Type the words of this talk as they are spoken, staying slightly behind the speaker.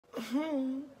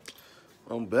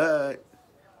I'm back.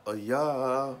 Oh,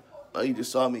 y'all. Oh, you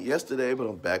just saw me yesterday, but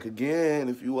I'm back again.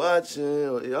 If you watching,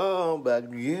 y'all, I'm back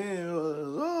again.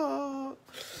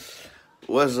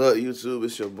 What's up, YouTube?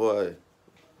 It's your boy.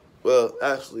 Well,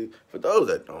 actually, for those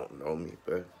that don't know me,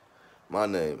 bro, my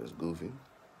name is Goofy.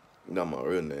 Not my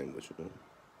real name, but you know,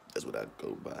 that's what I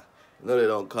go by. No, they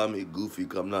don't call me Goofy,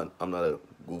 cause I'm not a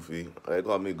goofy. They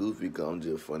call me Goofy, cause I'm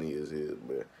just funny as hell,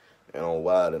 bro. And I'm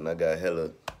wild, and I got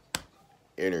hella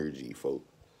energy, folk.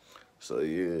 So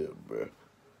yeah, bro.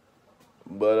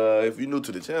 But if you're new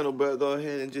to the channel, bro, go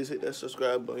ahead and just hit that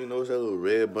subscribe button. You know, it's that little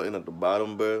red button at the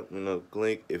bottom, bro. You know,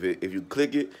 click. If you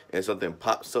click it and something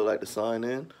pops up like to sign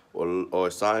in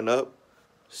or sign up,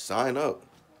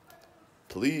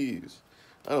 please.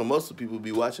 I know most of the people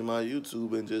be watching my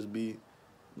YouTube and just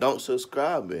don't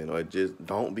subscribing or just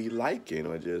don't be liking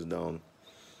or just don't,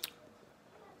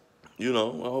 you know,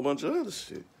 a whole bunch of other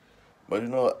shit. But you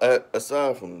know,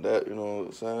 aside from that, you know what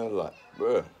I'm saying, like,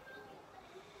 bruh.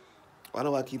 Why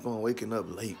do I keep on waking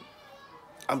up late?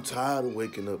 I'm tired of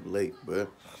waking up late, bruh.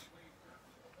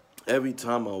 Every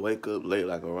time I wake up late,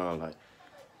 like around like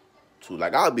 2,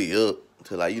 like I'll be up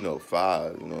till like, you know,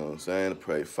 5, you know what I'm saying? To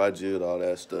pray Fajr, all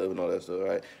that stuff,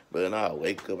 right? But then I'll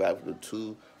wake up after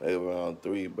 2, like around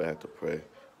 3, back to pray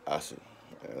Asr.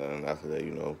 And after that,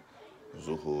 you know,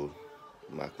 Zuhur,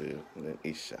 Maghrib, and then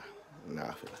Isha,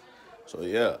 Nafila. So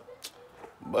yeah.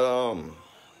 But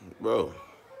bro.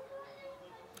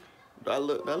 Do I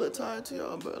look tired to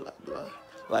y'all, bro?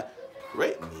 Like,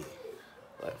 rate me.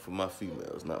 Like, for my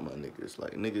females, not my niggas.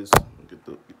 Like, niggas, get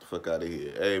the fuck out of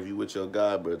here. Hey, if you with your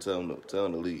guy, bro, tell him to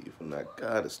leave. And I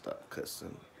gotta stop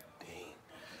cussing. Dang.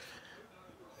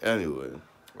 Anyway,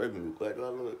 rate me. Like, do I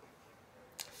look?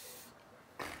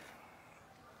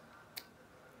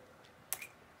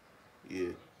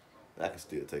 Yeah, I can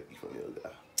still take you from your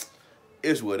guy.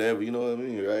 It's whatever, you know what I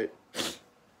mean, right?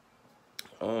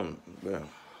 Man.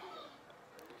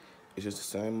 It's just the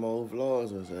same old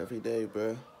vlogs as every day,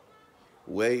 bruh.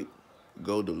 Wait,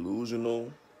 go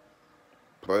delusional,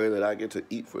 pray that I get to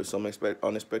eat for some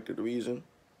unexpected reason.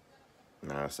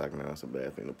 Nah, it's a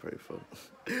bad thing to pray for.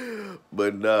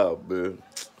 But nah, bruh.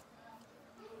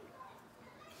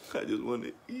 I just want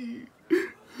to eat.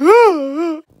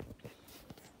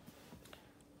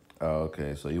 Oh,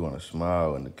 okay, so you want to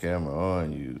smile when the camera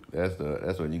on you. That's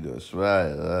when you gonna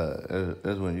smile.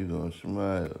 That's when you gonna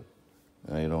smile.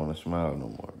 Now you don't want to smile no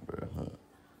more, bro. Huh?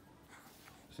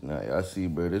 So now I see,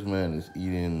 bro, this man is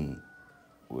eating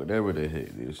whatever the heck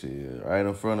this is right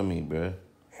in front of me, bro.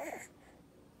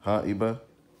 Huh, Iba?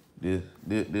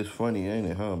 This funny, ain't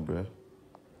it, huh, bro?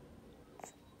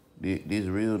 This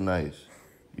real nice.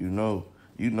 You know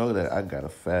that I gotta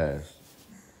fast,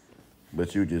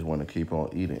 but you just want to keep on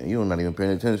eating. And you're not even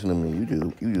paying attention to me. You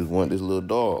just want this little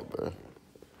dog, bro.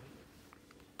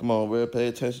 Come on, bro, pay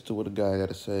attention to what the guy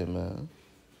gotta say, man.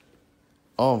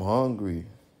 I'm hungry.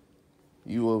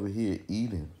 You over here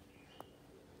eating.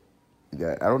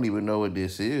 I don't even know what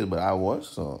this is, but I want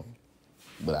some.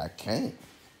 But I can't.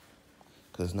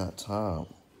 Because it's not time.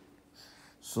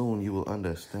 Soon you will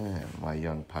understand, my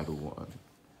young Padawan.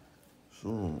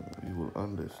 Soon you will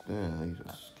understand. You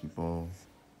just keep on.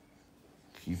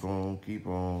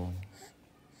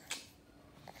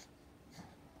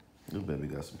 This baby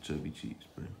got some chubby cheeks,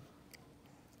 bro.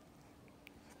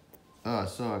 Oh,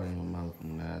 sorry, in your mouth,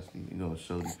 I'm nasty. You gonna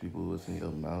show these people what's in your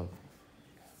mouth?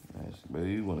 Nice.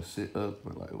 Baby, you wanna sit up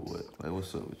or like what? Like,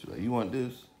 what's up with you? Like, you want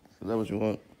this? Is that what you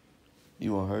want?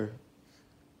 You want her?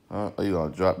 Huh? Or you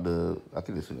gonna drop I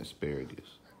think it's an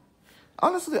asparagus.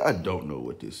 Honestly, I don't know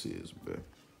what this is, bro.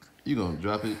 You gonna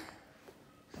drop it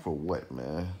for what,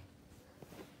 man?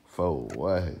 For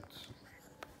what?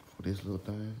 For this little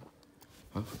thing?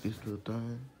 Huh? For this little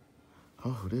thing?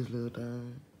 Huh? For this little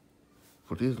thing?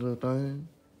 For this little thing?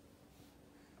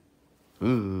 I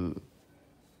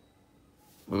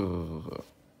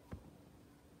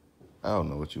don't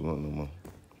know what you want no more.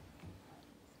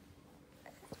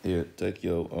 Here, take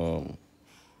your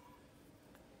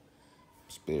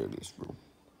asparagus, bro.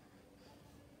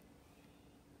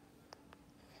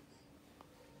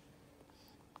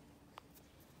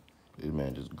 This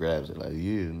man just grabs it like,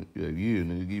 yeah,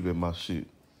 nigga, give me my shit.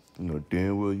 You know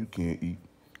damn well you can't eat.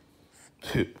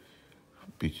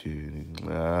 Bitch, nigga.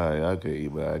 Alright, okay,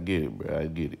 but I get it, bro. I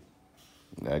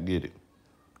get it.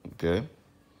 Okay?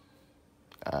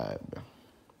 Alright, bro.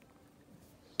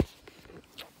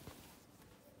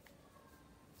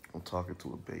 I'm talking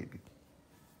to a baby.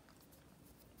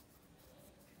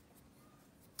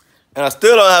 And I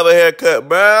still don't have a haircut,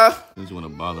 bruh. You just want to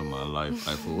bother my life.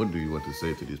 What do you want to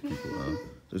say to these people, huh?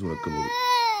 Just want to come over.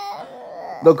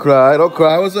 Don't cry. Don't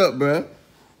cry. What's up, bruh?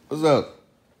 What's up?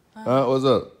 Huh? What's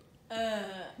up?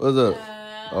 What's up?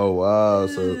 Oh, wow.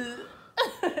 So,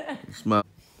 smile.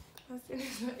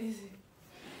 It's not easy.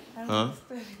 Huh?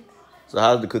 So,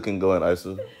 how's the cooking going,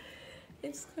 Isa?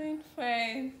 It's going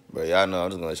fine. But y'all know, I'm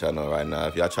just going to let y'all know right now.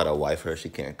 If y'all try to wife her, she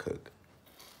can't cook.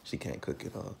 She can't cook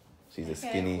at all. She's a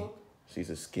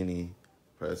skinny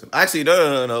person. Actually,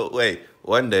 no. Wait.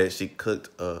 One day she cooked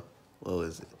what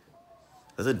was it?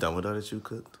 Was it Dumbledore that you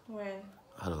cooked? When?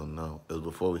 I don't know. It was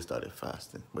before we started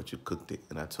fasting, but you cooked it,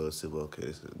 and I told Sybil, okay,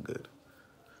 this is good.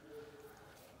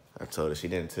 I told her she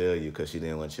didn't tell you because she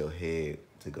didn't want your head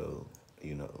to go,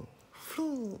 you know,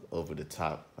 over the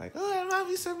top. Like, oh,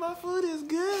 mommy said my food is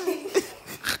good.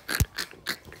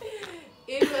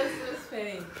 It was so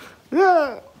funny.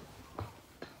 Yeah.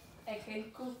 I can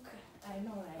cook. I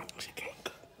know, right? She can't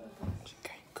cook. She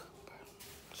can't cook, bro.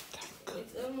 She can't cook.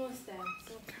 It's almost time.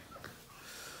 So.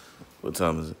 What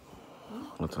time is it?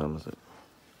 What time is it?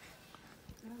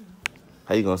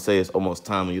 How you gonna say it's almost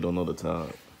time when you don't know the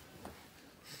time?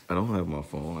 I don't have my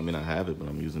phone. I mean, I have it, but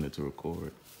I'm using it to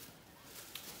record.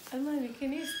 Mommy,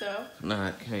 can you stop? Nah,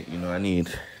 I can't. You know, I need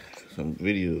some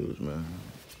videos, man.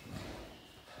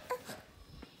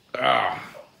 Ah.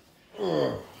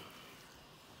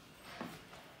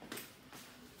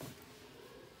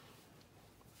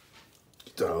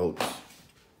 Get out.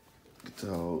 Get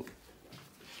out.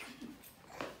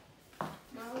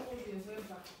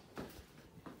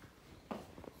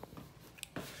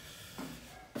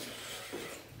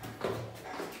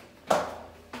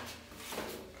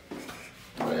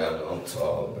 I'm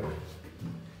tall, bro.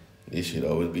 This shit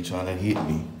always be trying to hit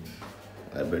me.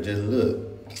 I better just look.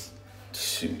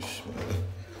 Shoot, man.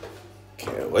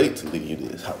 Can't wait to leave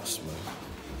this house,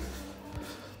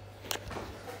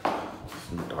 man.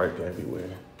 It's dark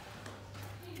everywhere.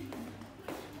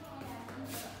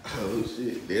 Oh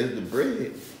shit, there's the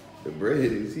bread. The bread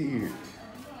is here.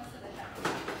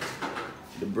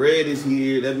 The bread is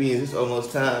here. That means it's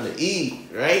almost time to eat,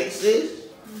 right, sis?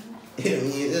 It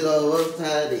means it's almost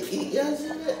time to eat. Y'all see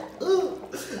that? Ooh.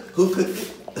 Who cooked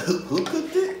it? Who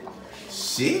cooked it?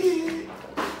 She did.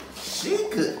 She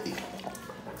cooked it.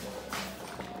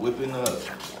 Whipping up.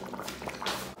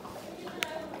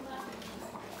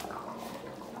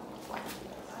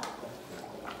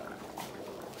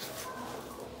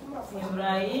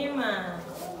 Ibrahima.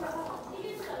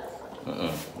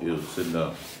 You sit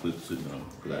down. Please sit down.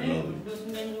 Because I know you.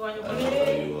 I know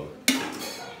how you are.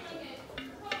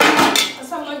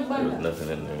 There was nothing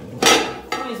in there.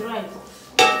 Oh, it's right.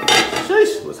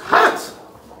 Sheesh, it was hot.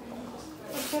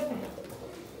 What's happening?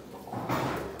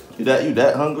 You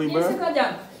that hungry, bro?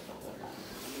 Yes,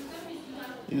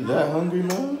 You that hungry,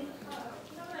 man?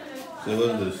 So what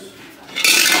is this?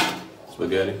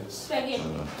 Spaghetti? Spaghetti.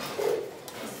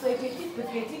 Spaghetti.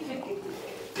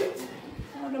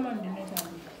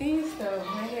 Can you stop?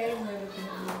 My hair is not looking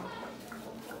good.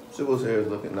 Sybil's hair is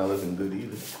not looking good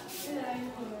either.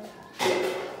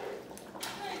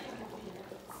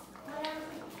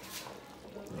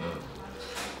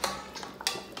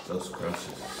 So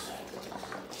scrumptious.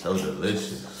 So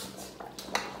delicious.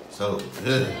 So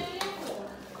good.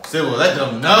 Sybil, let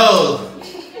them know.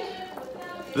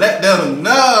 Let them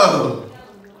know.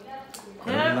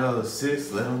 Let them know,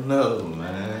 sis. Let them know,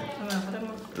 man.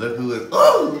 Look who is.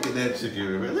 Oh, look at that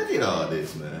chicken. Look at all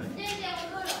this, man.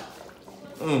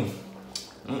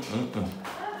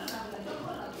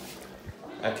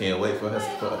 I can't wait for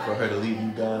her to leave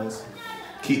you guys.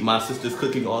 Keep my sister's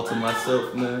cooking all to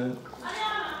myself, man.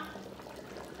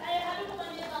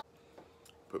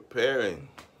 Preparing.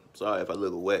 Sorry if I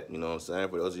look wet, you know what I'm saying?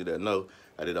 For those of you that know,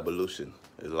 I did ablution.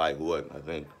 It's like what, I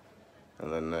think?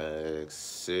 In the next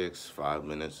 6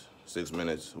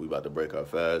 minutes, we about to break our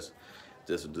fast.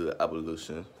 Just to do the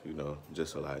ablution, you know,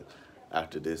 just so like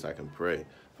after this I can pray.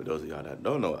 For those of y'all that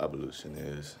don't know what ablution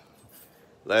is,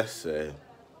 let's say,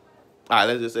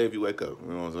 let's just say if you wake up, you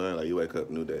know what I'm saying? Like you wake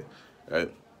up, new day,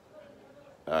 right?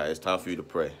 All right, it's time for you to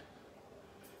pray.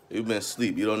 You've been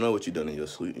asleep, you don't know what you done in your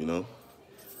sleep, you know?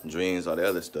 Dreams, all the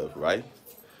other stuff, right?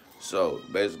 So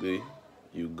basically,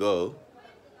 you go,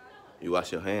 you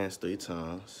wash your hands 3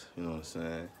 times, you know what I'm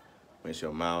saying? Rinse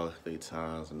your mouth 3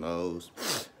 times, nose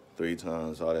 3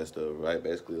 times, all that stuff, right?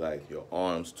 Basically like your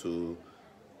arms too,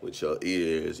 with your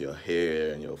ears, your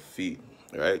hair, and your feet,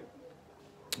 right?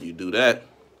 You do that,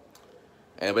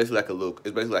 and basically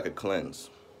it's basically like a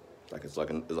cleanse. It's like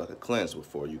a cleanse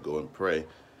before you go and pray,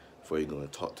 before you go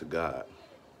and talk to God.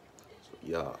 So,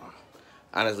 yeah.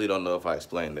 Honestly don't know if I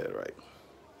explained that right.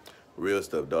 real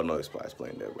stuff. Don't know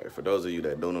explain that right. For those of you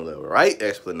that don't know the right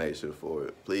explanation for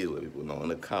it, please let people know in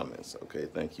the comments. Okay,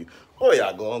 thank you. Or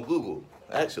y'all go on Google.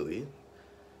 Actually,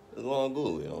 just go on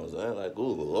Google. You know what I'm saying? Like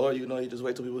Google, or you know, you just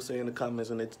wait till people say in the comments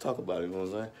and they talk about it. You know what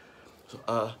I'm saying?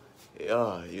 So,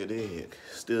 yeah, you dig.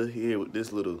 Still here with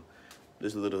this little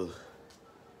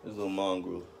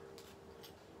mongrel.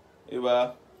 Hey,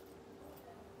 Bob.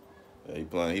 Yeah,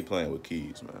 he playing with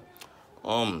keys, man.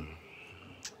 I'm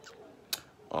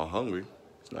hungry.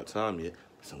 It's not time yet.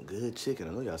 Some good chicken.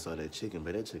 I know y'all saw that chicken,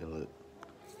 but that chicken look.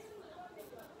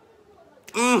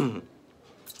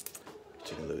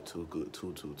 Chicken look too good,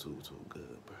 too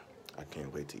good, bro. I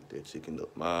can't wait to eat that chicken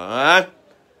up, man.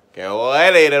 Can't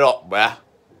wait to eat it up, bro. I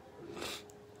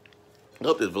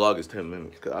hope this vlog is 10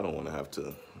 minutes, because I don't want to have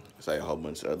to say a whole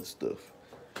bunch of other stuff.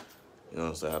 You know what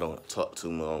I'm saying? I don't want to talk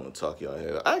too much. I don't want to talk y'all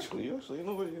head off. Actually, you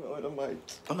know what?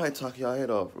 I might talk y'all head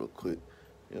off real quick.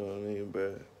 You know what I mean,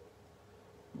 bro?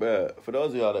 Bruh, for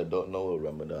those of y'all that don't know what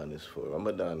Ramadan is for,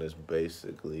 Ramadan is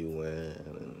basically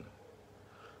when,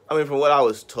 I mean, from what I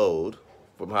was told,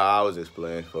 from how I was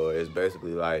explained for, it's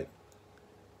basically like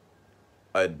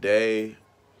a day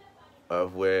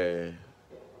of where,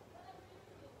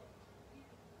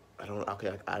 I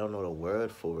don't know the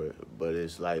word for it, but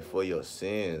it's like for your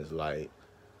sins, like,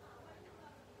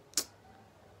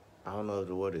 I don't know if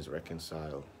the word is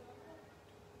reconcile.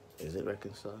 Is it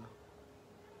reconcile?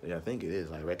 Yeah, I think it is,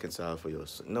 like reconcile for your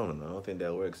sin. No, I don't think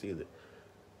that works either.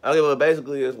 Okay, well,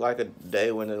 basically, it's like a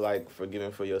day when it's like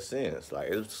forgiving for your sins. Like,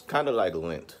 it's kind of like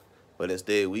Lent, but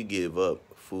instead we give up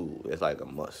food. It's like a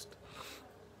must.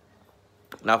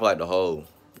 Not for like the whole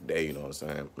day, you know what I'm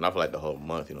saying? Not for like the whole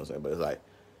month, you know what I'm saying? But it's like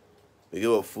we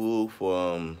give up food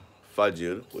for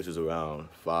Fajr, which is around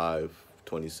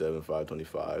 5:27,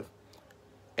 5:25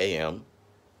 a.m.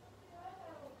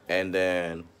 And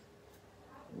then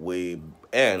we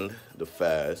end the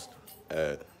fast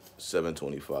at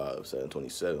 7:25,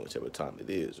 7:27, whichever time it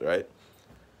is, right?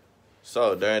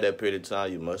 So during that period of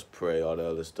time, you must pray, all the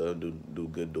other stuff, do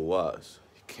good du'as.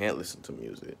 You can't listen to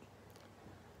music.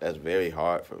 That's very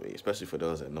hard for me, especially for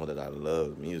those that know that I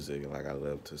love music and like I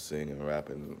love to sing and rap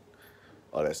and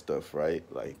all that stuff, right?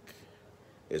 Like,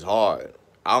 it's hard.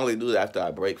 I only do that after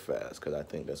I break fast because I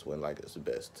think that's when like it's the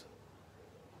best.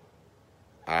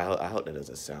 I hope that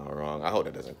doesn't sound wrong. I hope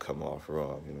that doesn't come off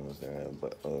wrong. You know what I'm saying?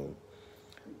 But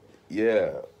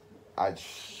yeah,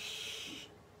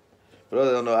 for those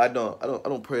that don't know, I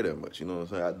don't pray that much. You know what I'm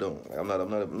saying? I don't. Like,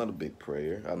 I'm not a big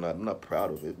prayer. I'm not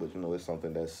proud of it. But you know, it's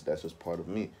something that's just part of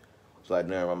me. So like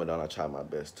during Ramadan, I try my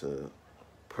best to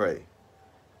pray.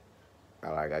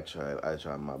 I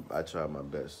try my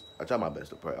best. I try my best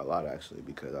to pray a lot actually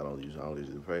because I don't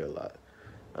usually pray a lot.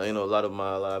 You know, a lot of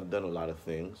my life, I've done a lot of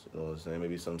things, you know what I'm saying?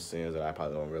 Maybe some sins that I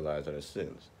probably don't realize that are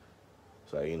sins.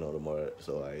 So, you know,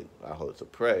 I hope to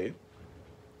pray,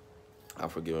 I'm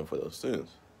forgiven for those sins.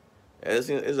 And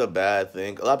it's a bad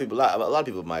thing. A lot of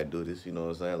people might do this, you know what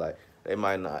I'm saying? Like, they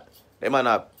might not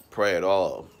pray at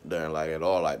all during,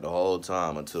 like, the whole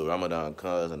time until Ramadan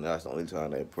comes, and that's the only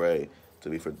time they pray to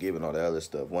be forgiven, all the other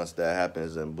stuff. Once that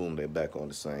happens, then boom, they're back on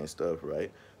the same stuff,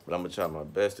 right? But I'm going to try my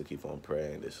best to keep on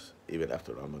praying this, even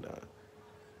after Ramadan.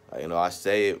 You know, I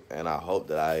say it, and I hope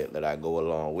that I go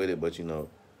along with it, but, you know,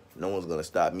 no one's going to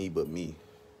stop me but me.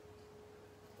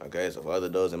 Okay, so for other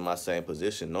those in my same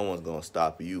position, no one's going to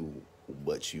stop you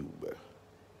but you, bro.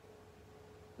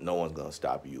 No one's going to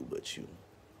stop you but you.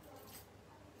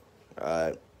 All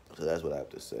right, so that's what I have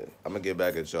to say. I'm going to get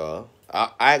back at y'all. I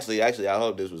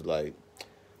hope this was like,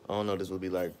 I don't know, this would be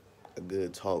like a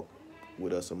good talk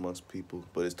with us amongst people,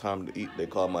 but it's time to eat. They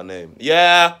call my name.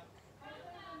 Yeah.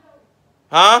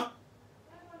 Huh?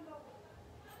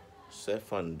 Set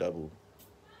fun double.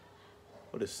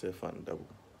 What is set fun double?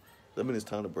 That mean it's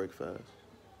time to break fast.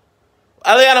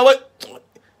 Aliana, what?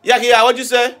 Yakia, what'd you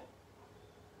say?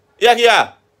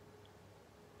 Yakia.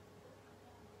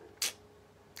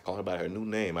 Call her by her new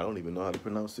name. I don't even know how to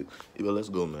pronounce it. Eva, let's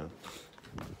go, man.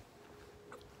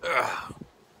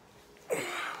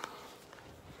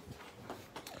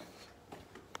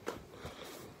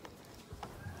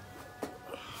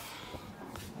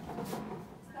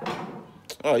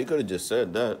 Oh, you could have just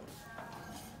said that.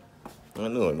 I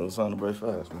knew it. It was time to break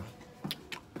fast, man.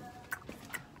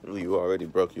 You already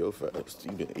broke your fast.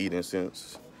 You've been eating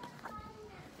since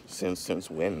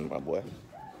when, my boy?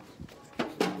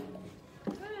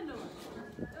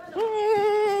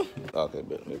 Okay,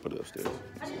 but let me put it upstairs.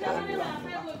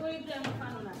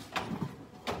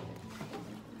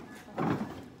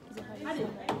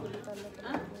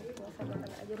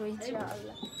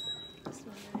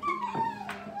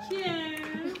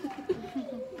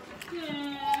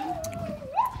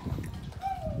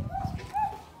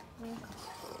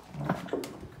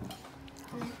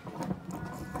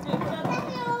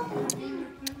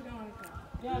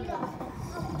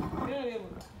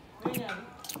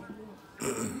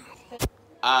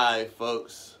 Alright,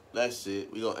 folks. That's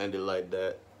it. We gonna end it like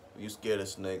that. You scared of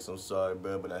snakes, I'm sorry,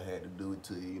 bro, but I had to do it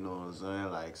to you, you know what I'm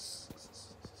saying? Like,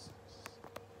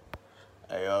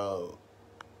 hey, yo.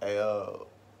 Hey, yo.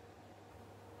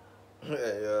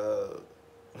 Hey, yo.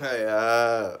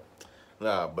 Hey,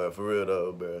 Nah, but for real,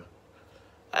 though, bro.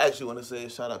 I actually want to say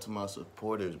shout out to my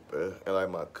supporters, bro. And, like,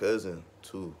 my cousin,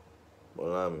 too.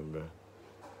 Well, I mean, bro.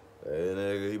 Hey,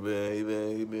 nigga,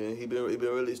 he been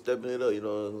really stepping it up, you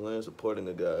know what I'm saying? Supporting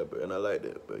the guy, bro. And I like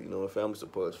that, bro. You know, when family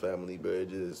supports family, bro,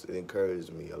 it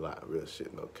encouraged me a lot. Real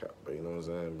shit, no cap, bro. You know what I'm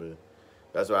saying, bro?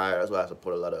 That's why I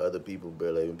support a lot of other people,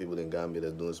 bro. Like, even people in Gambia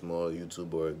that's doing small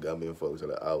YouTube or Gambian folks that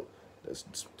are out that's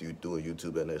doing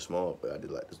YouTube and they're small, but I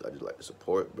just like to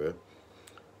support, bro.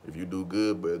 If you do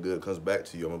good, bro, good comes back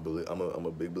to you. I'm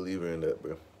a big believer in that,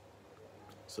 bro.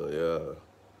 So yeah.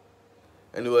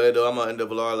 Anyway, though, I'm gonna end the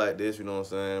vlog like this, you know what I'm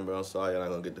saying, bro? I'm sorry y'all not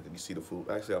gonna get to see the food.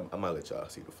 Actually, I might let y'all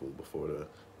see the food before the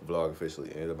vlog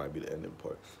officially ends. That might be the ending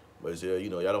part. But yeah, you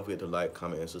know, y'all don't forget to like,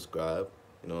 comment, and subscribe.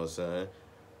 You know what I'm saying?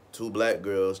 2 black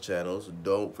girls channels.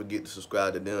 Don't forget to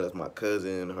subscribe to them. That's my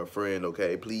cousin and her friend,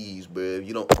 okay? Please, bro. If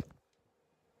you don't...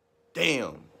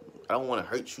 Damn. I don't want to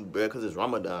hurt you, bro, because it's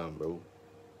Ramadan, bro.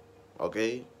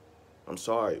 Okay? I'm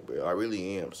sorry, bro. I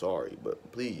really am sorry.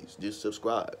 But please, just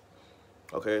subscribe.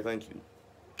 Okay? Thank you.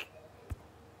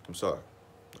 I'm sorry.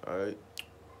 Alright?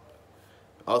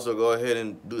 Also, go ahead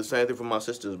and do the same thing for my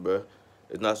sisters, bro.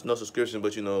 It's not no subscription,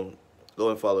 but, you know... Go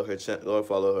and follow her channel. Go and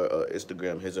follow her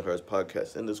Instagram, his and hers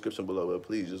podcast in the description below. But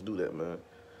please just do that, man.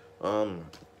 I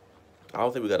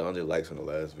don't think we got 100 likes in the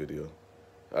last video.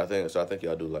 I think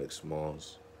y'all do like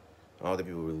smalls. I don't think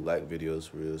people really like videos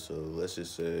for real. So let's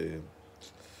just say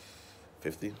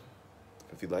 50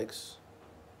 likes.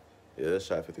 Yeah, let's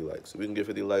try 50 likes. If we can get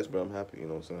 50 likes, bro, I'm happy. You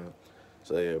know what I'm saying?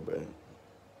 So yeah, bro.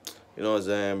 You know what I'm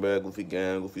saying, bro? Goofy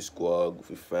gang, Goofy squad,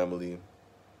 Goofy family.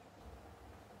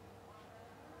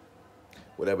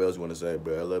 Whatever else you want to say,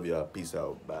 bro. I love y'all. Peace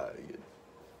out. Bye.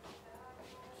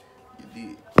 You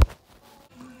did.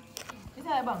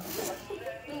 Isa bang.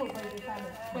 Tunggu pada sana.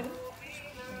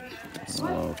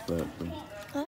 Small fat.